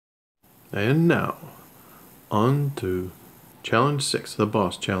And now, on to Challenge 6, the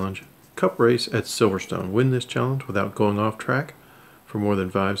Boss Challenge. Cup race at Silverstone. Win this challenge without going off track for more than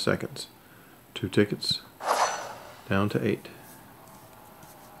 5 seconds. 2 tickets, down to 8.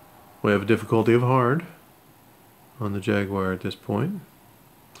 We have a difficulty of hard on the Jaguar at this point.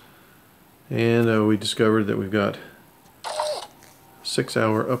 And we discovered that we've got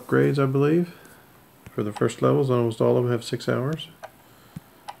 6-hour upgrades, I believe, for the first levels. Almost all of them have 6 hours.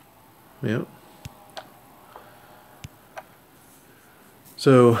 Yep.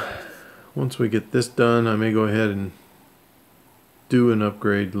 So once we get this done, I may go ahead and do an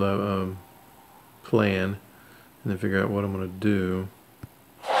upgrade plan and then figure out what I'm going to do.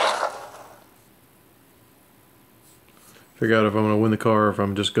 Figure out if I'm going to win the car or if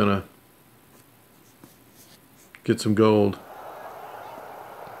I'm just going to get some gold.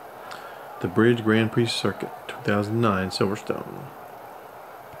 The Bridge Grand Prix Circuit, 2009, Silverstone.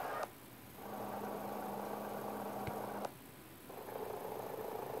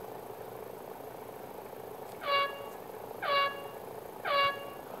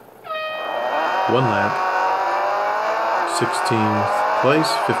 One lap, 16th place,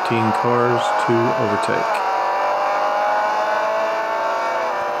 15 cars to overtake.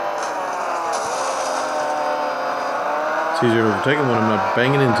 It's easier to overtake them when I'm not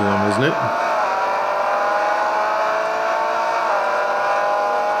banging into them, isn't it?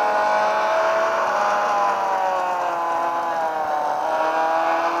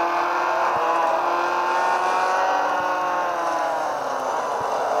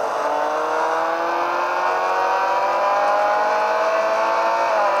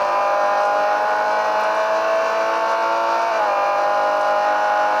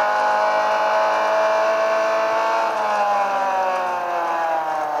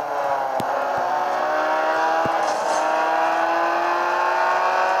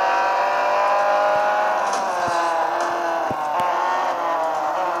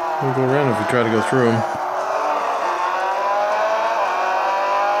 We'll go around if we try to go through them.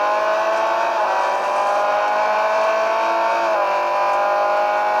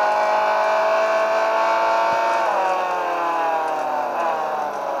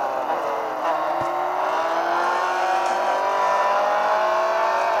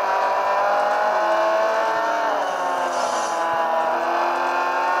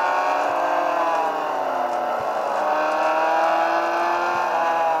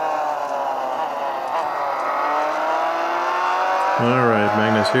 Alright,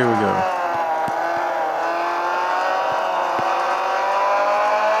 Magnus, here we go.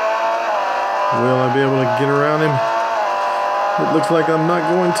 Will I be able to get around him? It looks like I'm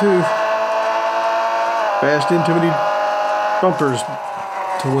not going to. Bashed in too many bumpers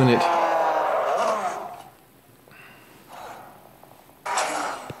to win it.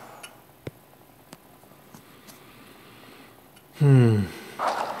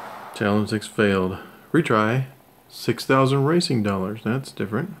 Challenge 6 failed. Retry. 6,000 racing dollars. That's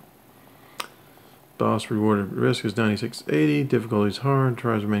different. Boss rewarded risk is 9680. Difficulty is hard.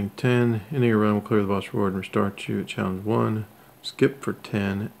 Tries remaining 10. Ending your run will clear the boss reward and restart you at challenge 1. Skip for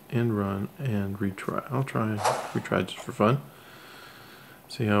 10. End run and retry. I'll try retry just for fun.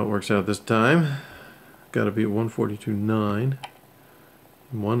 See how it works out this time. Got to be at 142.9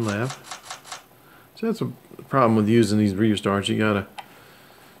 in 1 lap. So that's a problem with using these restarts. You gotta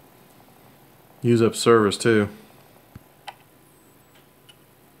use up service too.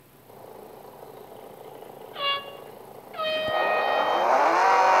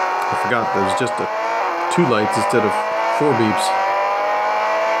 I forgot there's just 2 lights instead of 4 beeps.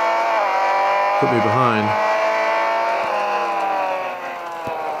 Put me behind.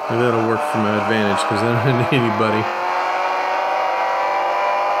 Maybe that'll work for my advantage because I don't need anybody.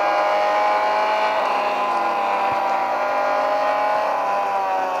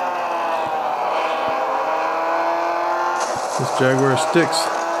 This Jaguar sticks.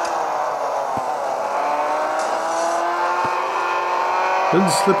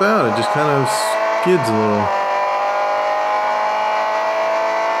 Doesn't slip out, it just kind of skids a little.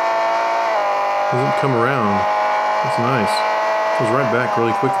 Doesn't come around. That's nice. Goes right back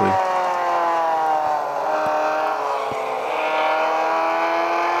really quickly.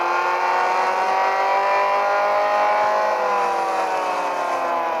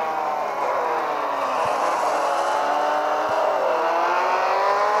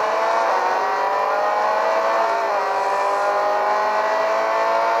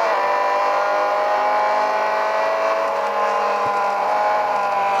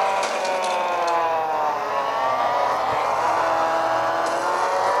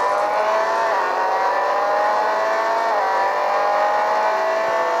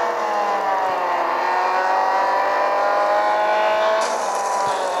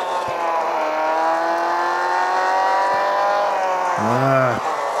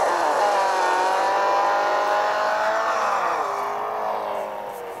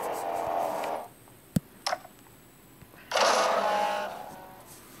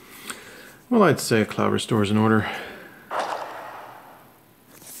 Well, I'd say a cloud restore is in order.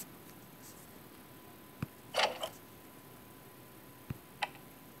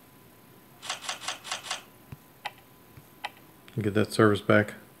 Get that service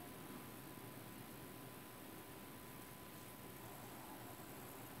back.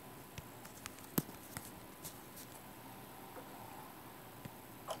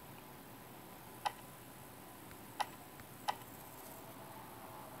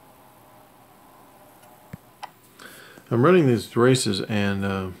 I'm running these races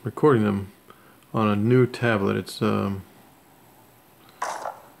and recording them on a new tablet. It's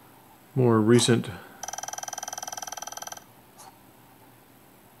more recent.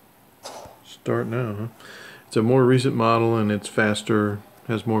 Start now, huh? It's a more recent model and it's faster,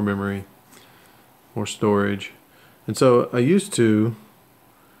 has more memory, more storage. And so I used to,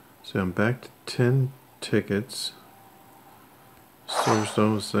 see, I'm back to 10 tickets.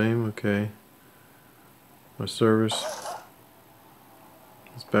 Silverstone the same, okay. My service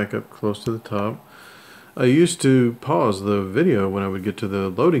is back up close to the top. I used to pause the video when I would get to the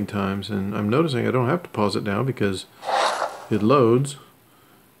loading times, and I'm noticing I don't have to pause it now because it loads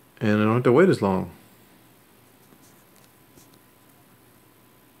and I don't have to wait as long.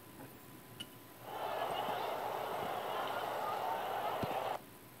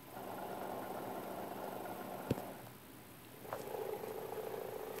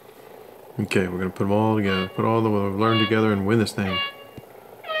 Okay, we're going to put them all together. Put all the what we've learned together and win this thing.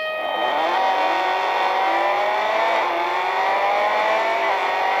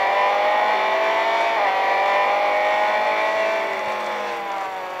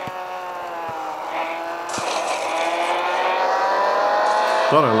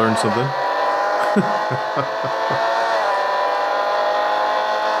 Thought I learned something.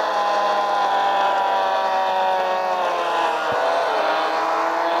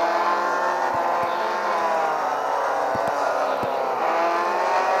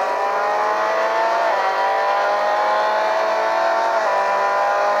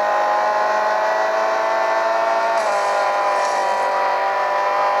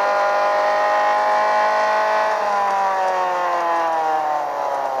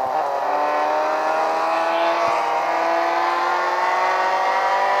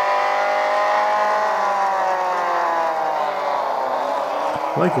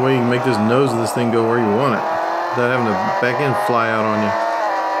 I like the way you can make this nose of this thing go where you want it without having the back end fly out on you.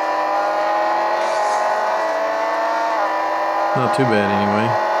 Not too bad anyway.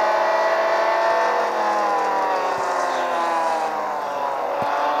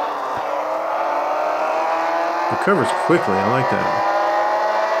 It covers quickly, I like that.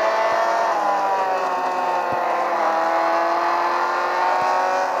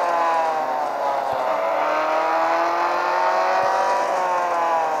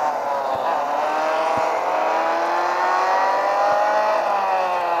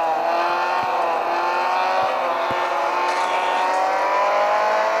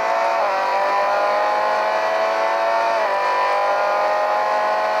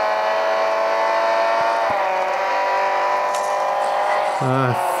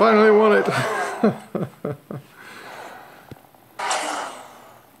 I finally won it.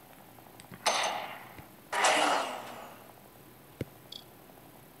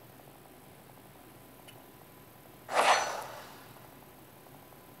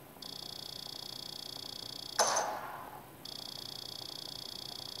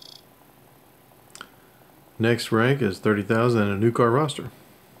 Next rank is 30,000 and a new car roster.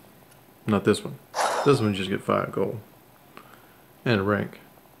 Not this one. This one you just get 5 gold. And a rank.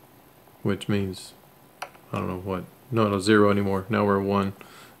 Which means, I don't know what. No, 0 anymore. Now we're at 1.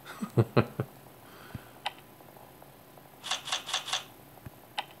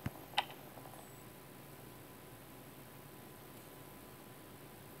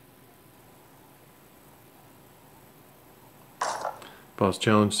 Boss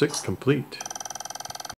challenge 6 complete.